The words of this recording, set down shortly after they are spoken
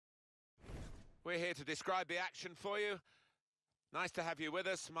We're here to describe the action for you. Nice to have you with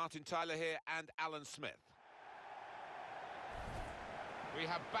us. Martin Tyler here and Alan Smith. We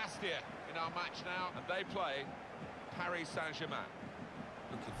have Bastia in our match now, and they play Paris Saint-Germain.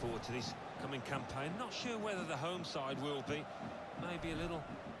 Looking forward to this coming campaign. Not sure whether the home side will be. Maybe a little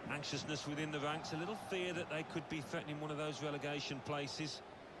anxiousness within the ranks, a little fear that they could be threatening one of those relegation places.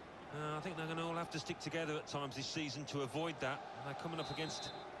 I think they're going to all have to stick together at times this season to avoid that. They're coming up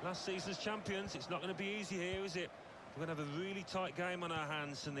against last season's champions. It's not going to be easy here, is it? We're going to have a really tight game on our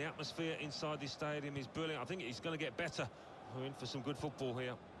hands, and the atmosphere inside this stadium is brilliant. I think it's going to get better. We're in for some good football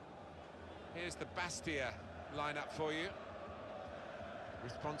here. Here's the Bastia lineup for you.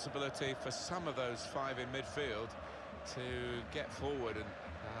 Responsibility for some of those five in midfield to get forward, and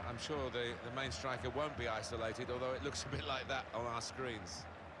I'm sure the main striker won't be isolated, although it looks a bit like that on our screens.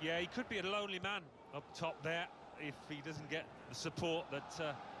 Yeah, he could be a lonely man up top there if he doesn't get the support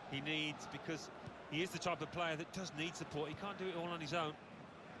that he needs, because he is the type of player that does need support. He can't do it all on his own.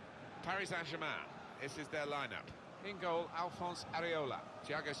 Paris Saint-Germain, this is their lineup. In goal, Alphonse Areola.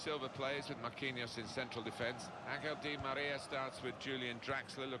 Thiago Silva plays with Marquinhos in central defence. Angel Di Maria starts with Julian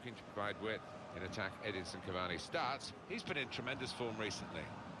Draxler, looking to provide width. In attack, Edinson Cavani starts. He's been in tremendous form recently.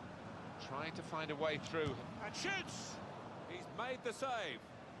 Trying to find a way through. And shoots! He's made the save.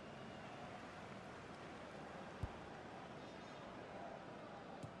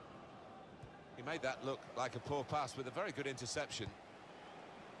 He made that look like a poor pass with a very good interception.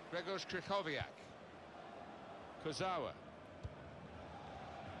 Grzegorz Krychowiak. Kozawa.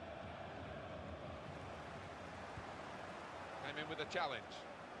 Came in with a challenge.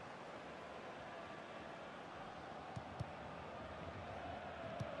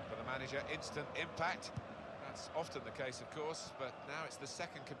 For the manager, instant impact. That's often the case, of course, but now it's the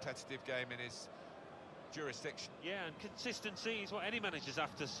second competitive game in his jurisdiction. Yeah, and consistency is what any manager's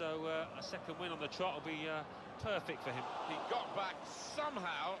after, so a second win on the trot will be perfect for him. He got back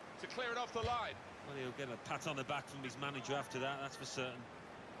somehow to clear it off the line. Well, he'll get a pat on the back from his manager after that, that's for certain.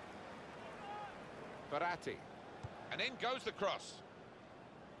 Verratti. And in goes the cross.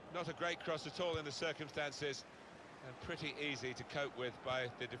 Not a great cross at all in the circumstances, and pretty easy to cope with by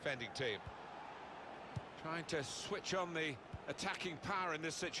the defending team. Trying to switch on the attacking power in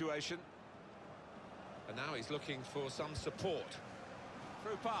this situation. And now he's looking for some support.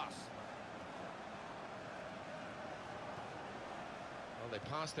 Through pass. Well, they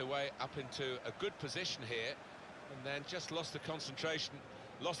passed their way up into a good position here, and then just lost the concentration,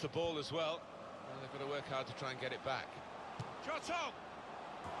 lost the ball as well. Well, they've got to work hard to try and get it back. Shot on!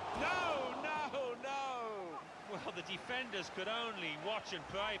 No, no, no! Well, the defenders could only watch and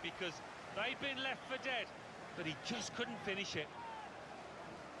pray, because they'd been left for dead, but he just couldn't finish it.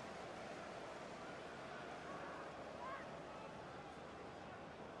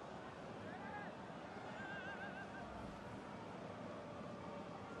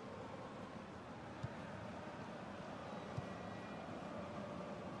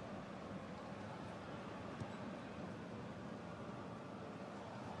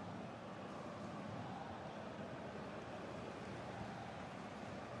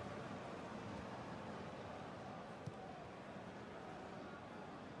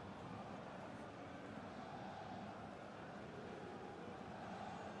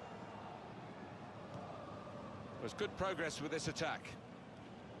 There's good progress with this attack.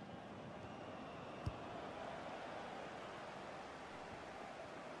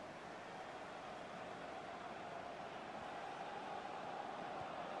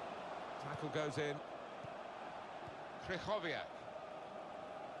 Tackle goes in. Krychowiak.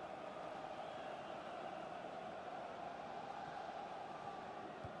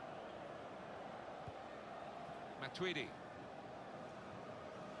 Matuidi.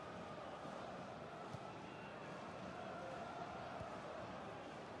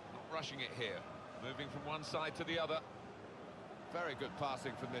 Rushing it here, moving from one side to the other. Very good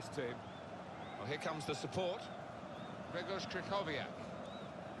passing from this team. Well, here comes the support. Grzegorz Krychowiak.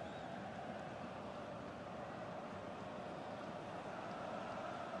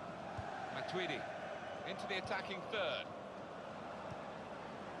 Matuidi into the attacking third.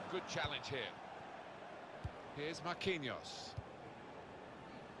 Good challenge here. Here's Marquinhos.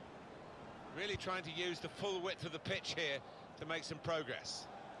 Really trying to use the full width of the pitch here to make some progress.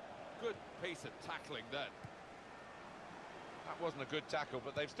 Good piece of tackling then. That wasn't a good tackle,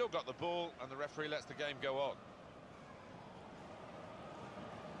 but they've still got the ball, and the referee lets the game go on.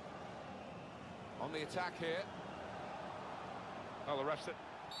 On the attack here. Oh, the ref's it.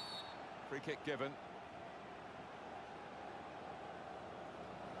 Free kick given.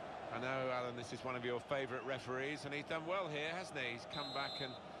 I know, Alan, this is one of your favourite referees, and he's done well here, hasn't he? He's come back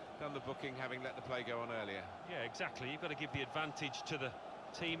and done the booking, having let the play go on earlier. Yeah, exactly. You've got to give the advantage to the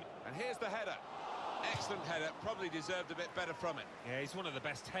team. And here's the header. Excellent header, probably deserved a bit better from it. Yeah, he's one of the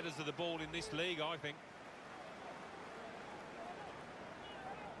best headers of the ball in this league, I think.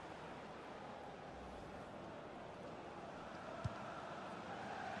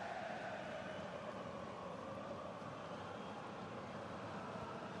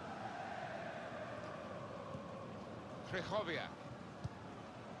 Krychowiak.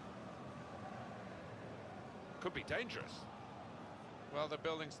 Could be dangerous. Well, they're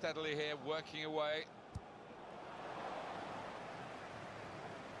building steadily here, working away.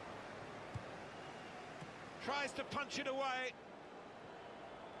 Tries to punch it away.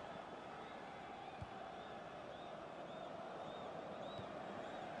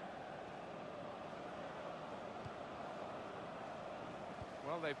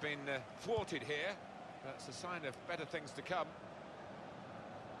 Well, they've been thwarted here. That's a sign of better things to come.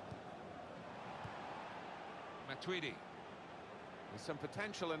 Matuidi. There's some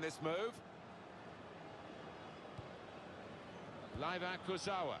potential in this move. Live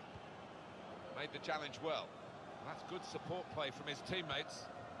Kurzawa. Made the challenge well. That's good support play from his teammates.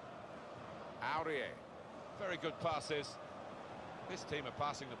 Aurier. Very good passes. This team are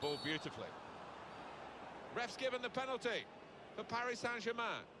passing the ball beautifully. Ref's given the penalty for Paris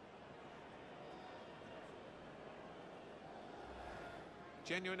Saint-Germain.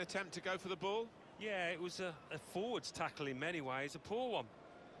 Genuine attempt to go for the ball. Yeah, it was a forwards tackle in many ways, a poor one.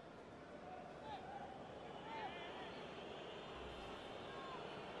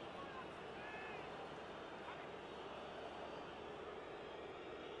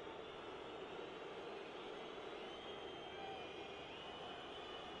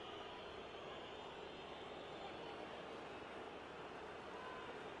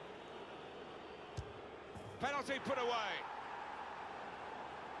 Penalty put away.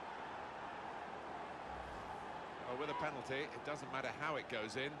 Well, with a penalty, it doesn't matter how it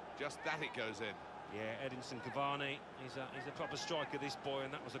goes in, just that it goes in. Yeah, Edinson Cavani, he's a proper striker, this boy,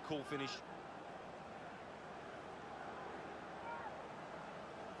 and that was a cool finish.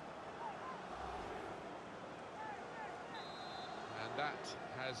 And that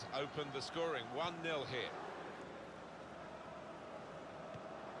has opened the scoring, 1-0 here.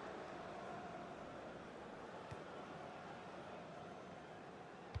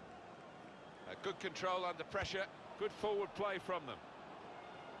 Good control under pressure, good forward play from them.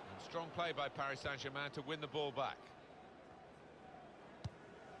 And strong play by Paris Saint-Germain to win the ball back.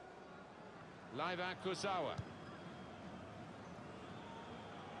 Live Kurzawa.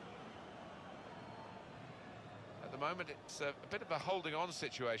 At the moment, it's a bit of a holding-on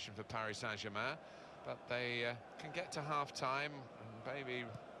situation for Paris Saint-Germain, but they can get to half-time and maybe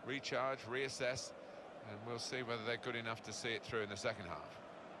recharge, reassess, and we'll see whether they're good enough to see it through in the second half.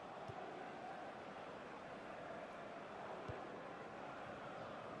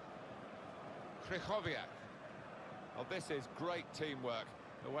 Krychowiak. Well, this is great teamwork,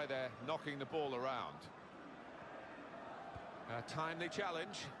 the way they're knocking the ball around. A timely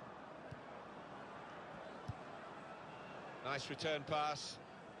challenge. Nice return pass.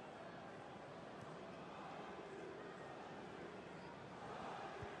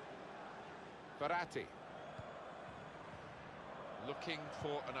 Verratti. Looking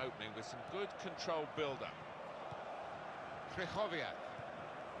for an opening with some good controlled build-up. Krychowiak.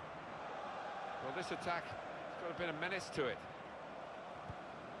 Well, this attack has got a bit of menace to it.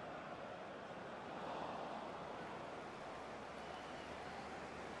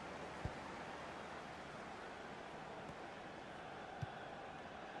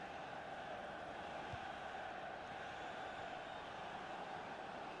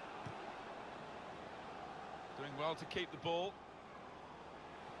 Doing well to keep the ball.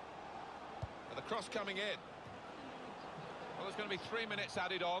 And the cross coming in. Well, there's going to be 3 minutes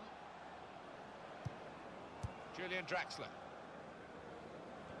added on. Julian Draxler.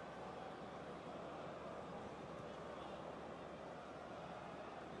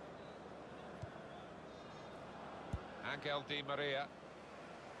 Angel Di Maria.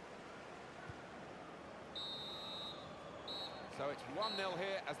 So it's 1-0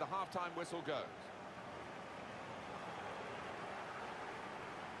 here as the half-time whistle goes.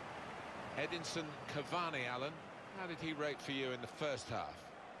 Edinson Cavani, Alan. How did he rate for you in the first half?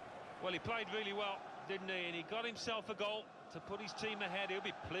 Well, he played really well, didn't he? And he got himself a goal to put his team ahead. He'll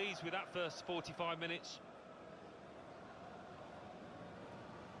be pleased with that first 45 minutes.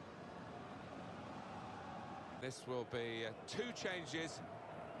 This will be 2 changes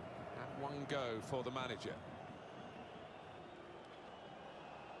and 1 go for the manager.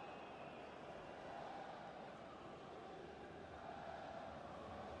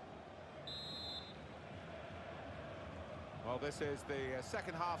 Well, this is the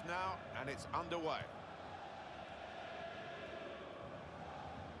second half now, and it's underway.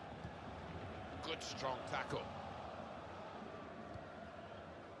 Good, strong tackle.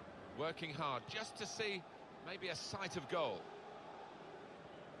 Working hard just to see maybe a sight of goal.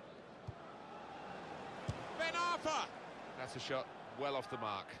 Ben Arfa! That's a shot well off the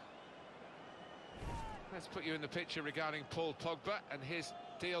mark. Let's put you in the picture regarding Paul Pogba and his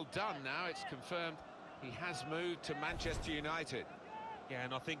deal done now. It's confirmed he has moved to Manchester United. Yeah,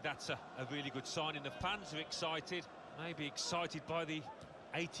 and I think that's a really good signing. The fans are excited, maybe excited by the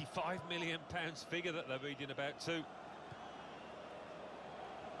 £85 million figure that they're reading about too.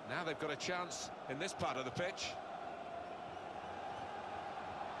 Now they've got a chance in this part of the pitch.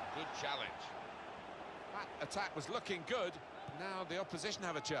 Good challenge. That attack was looking good. Now the opposition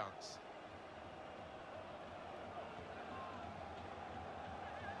have a chance.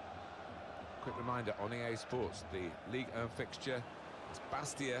 Quick reminder on EA Sports, the Ligue 1 fixture. It's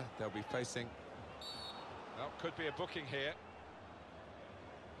Bastia they'll be facing. Well, could be a booking here.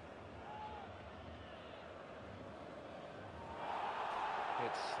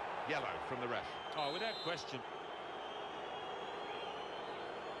 It's yellow from the ref. Oh, without question.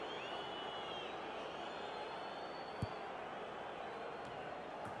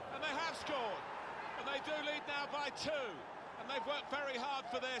 And they have scored. And they do lead now by 2. And they've worked very hard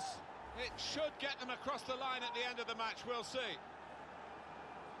for this. It should get them across the line at the end of the match, we'll see.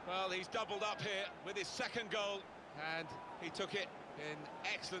 Well, he's doubled up here with his second goal, and he took it in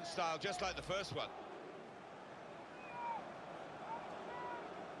excellent style, just like the first one.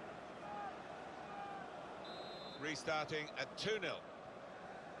 Restarting at 2-0.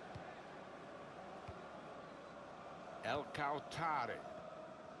 El Cautari.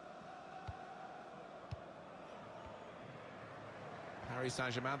 Paris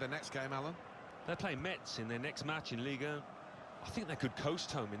Saint-Germain, the next game, Alan. They're playing Metz in their next match in Ligue 1. I think they could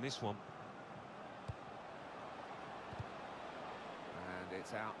coast home in this one. And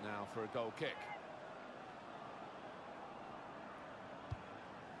it's out now for a goal kick.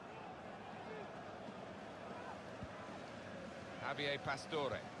 Javier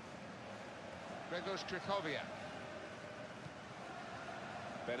Pastore. Gregor Strikovia.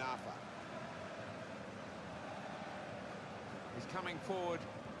 Ben Arfa. He's coming forward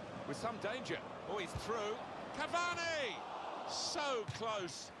with some danger. Oh, he's through. Cavani! So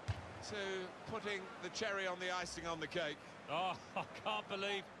close to putting the cherry on the icing on the cake. Oh, I can't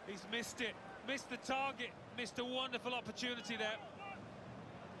believe he's missed it. Missed the target. Missed a wonderful opportunity there.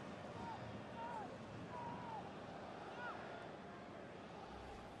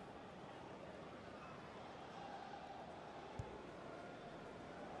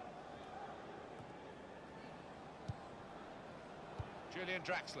 Julian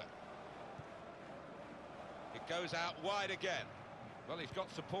Draxler. It goes out wide again. Well, he's got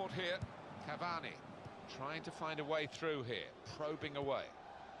support here. Cavani trying to find a way through here, probing away.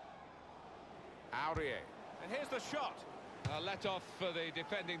 Aurier. And here's the shot. Let off for the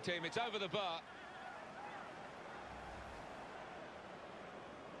defending team. It's over the bar.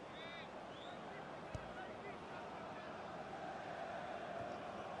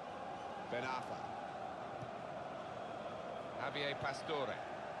 Ben Arfa. Javier Pastore.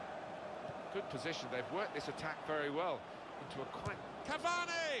 Good position. They've worked this attack very well into a quite...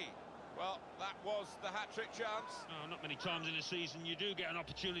 Cavani! Well, that was the hat-trick chance. Oh, not many times in a season you do get an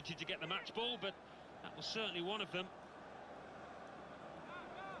opportunity to get the match ball, but that was certainly one of them.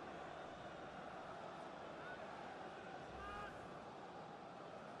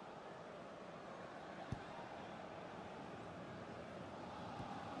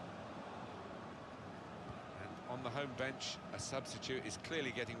 On the home bench, a substitute is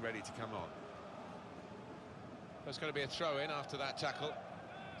clearly getting ready to come on. There's going to be a throw-in after that tackle.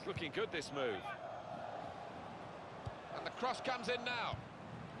 It's looking good, this move. And the cross comes in now.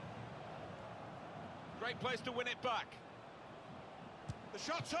 Great place to win it back. The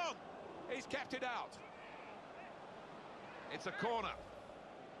shot's on. He's kept it out. It's a corner.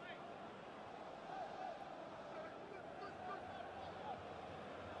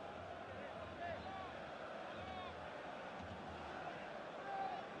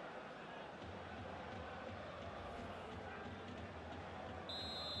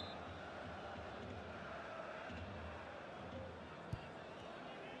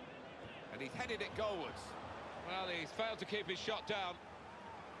 And he's headed it goalwards. Well, he's failed to keep his shot down.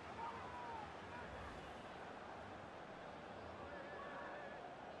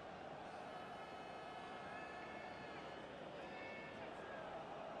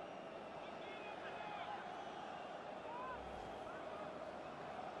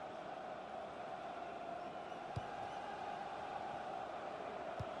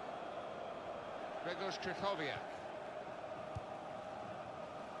 Grzegorz Krychowiak.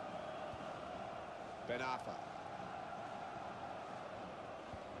 Ben Arfa.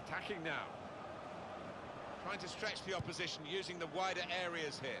 Attacking now. Trying to stretch the opposition using the wider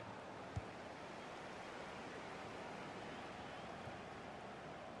areas here.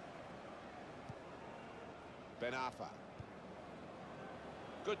 Ben Arfa.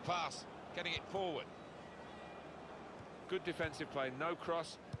 Good pass, getting it forward. Good defensive play, no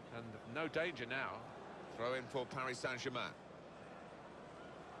cross and no danger now. Throw in for Paris Saint-Germain.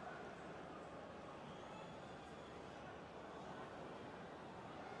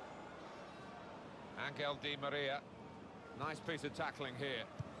 Angel Di Maria. Nice piece of tackling here.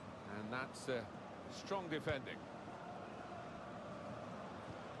 And that's strong defending.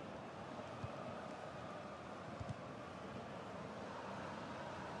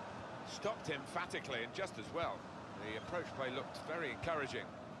 Stopped emphatically and just as well. The approach play looked very encouraging.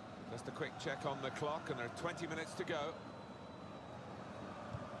 Just a quick check on the clock and there are 20 minutes to go.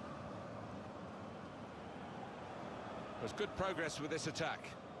 There's good progress with this attack.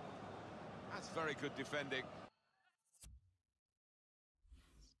 That's very good defending.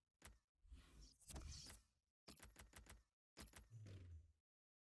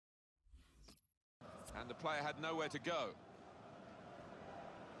 And the player had nowhere to go.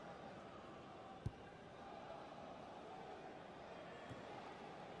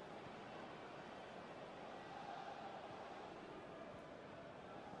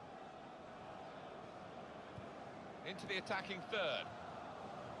 Into the attacking third.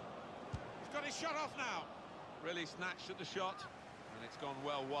 He's got his shot off now. Really snatched at the shot, and it's gone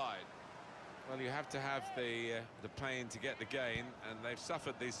well wide. Well, you have to have the pain to get the gain, and they've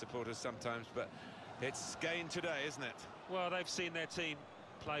suffered, these supporters, sometimes, but it's gain today, isn't it? Well, they've seen their team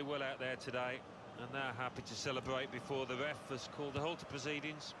play well out there today, and they're happy to celebrate before the ref has called the halt to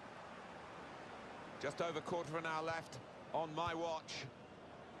proceedings. Just over quarter of an hour left on my watch.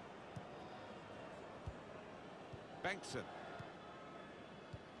 Bengtson.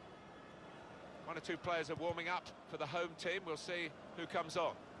 One or two players are warming up for the home team. We'll see who comes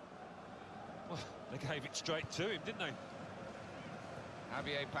on. Well, they gave it straight to him, didn't they?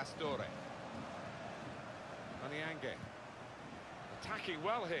 Javier Pastore. Oniange. Attacking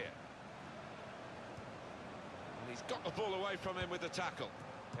well here. And he's got the ball away from him with the tackle.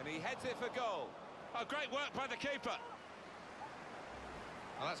 And he heads it for goal. Oh, great work by the keeper.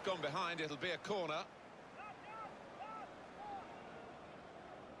 Well, that's gone behind. It'll be a corner.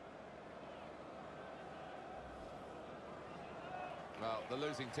 Well, the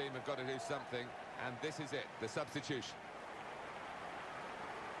losing team have got to do something, and this is it, the substitution.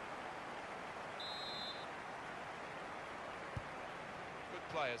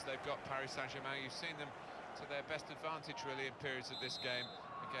 Good players they've got, Paris Saint-Germain. You've seen them to their best advantage, really, in periods of this game,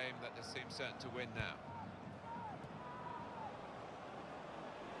 a game that they seem certain to win now.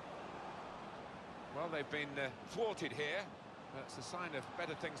 Well, they've been thwarted here. That's a sign of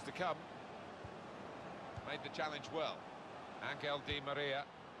better things to come. Made the challenge well. Angel Di Maria.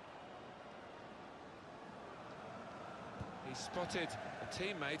 He's spotted a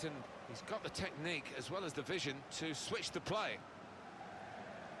teammate and he's got the technique as well as the vision to switch the play.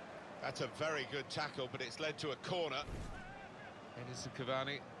 That's a very good tackle, but it's led to a corner. Edinson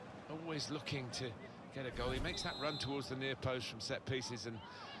Cavani always looking to get a goal. He makes that run towards the near post from set pieces and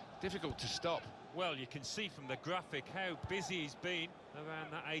difficult to stop. Well, you can see from the graphic how busy he's been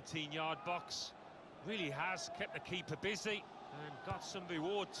around that 18-yard box. Really has kept the keeper busy and got some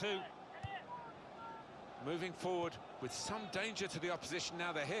reward too. Moving forward with some danger to the opposition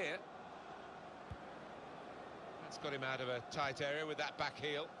now they're here. That's got him out of a tight area with that back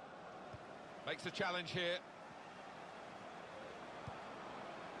heel. Makes the challenge here.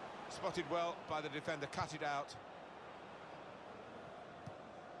 Spotted well by the defender, cut it out.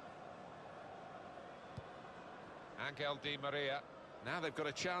 Angel Di Maria. Now they've got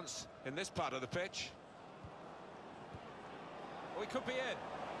a chance in this part of the pitch. Oh, he could be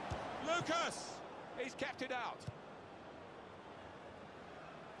in. Lucas! He's kept it out.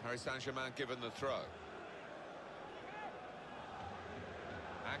 Paris Saint-Germain given the throw.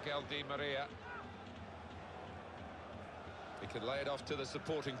 Angel Di Maria. He can lay it off to the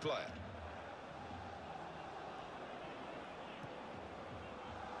supporting player.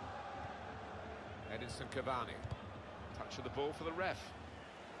 Edinson Cavani. Touch of the ball for the ref.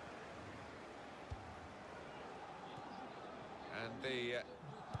 And the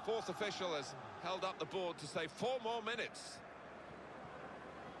fourth official has held up the board to say 4 more minutes.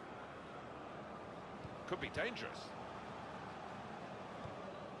 Could be dangerous.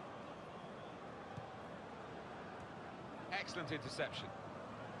 Excellent interception.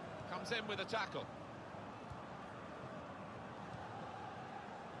 Comes in with a tackle.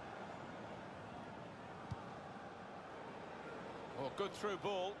 Well, good through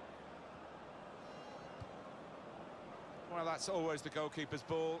ball. Well, that's always the goalkeeper's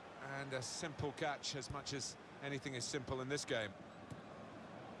ball, and a simple catch as much as anything is simple in this game.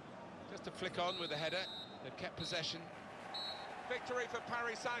 Just a flick on with the header. They've kept possession. Victory for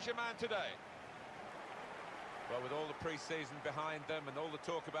Paris Saint-Germain today. Well, with all the pre-season behind them and all the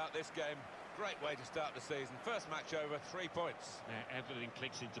talk about this game, great way to start the season. First match over, 3 points. Now, everything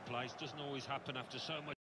clicks into place. Doesn't always happen after so much.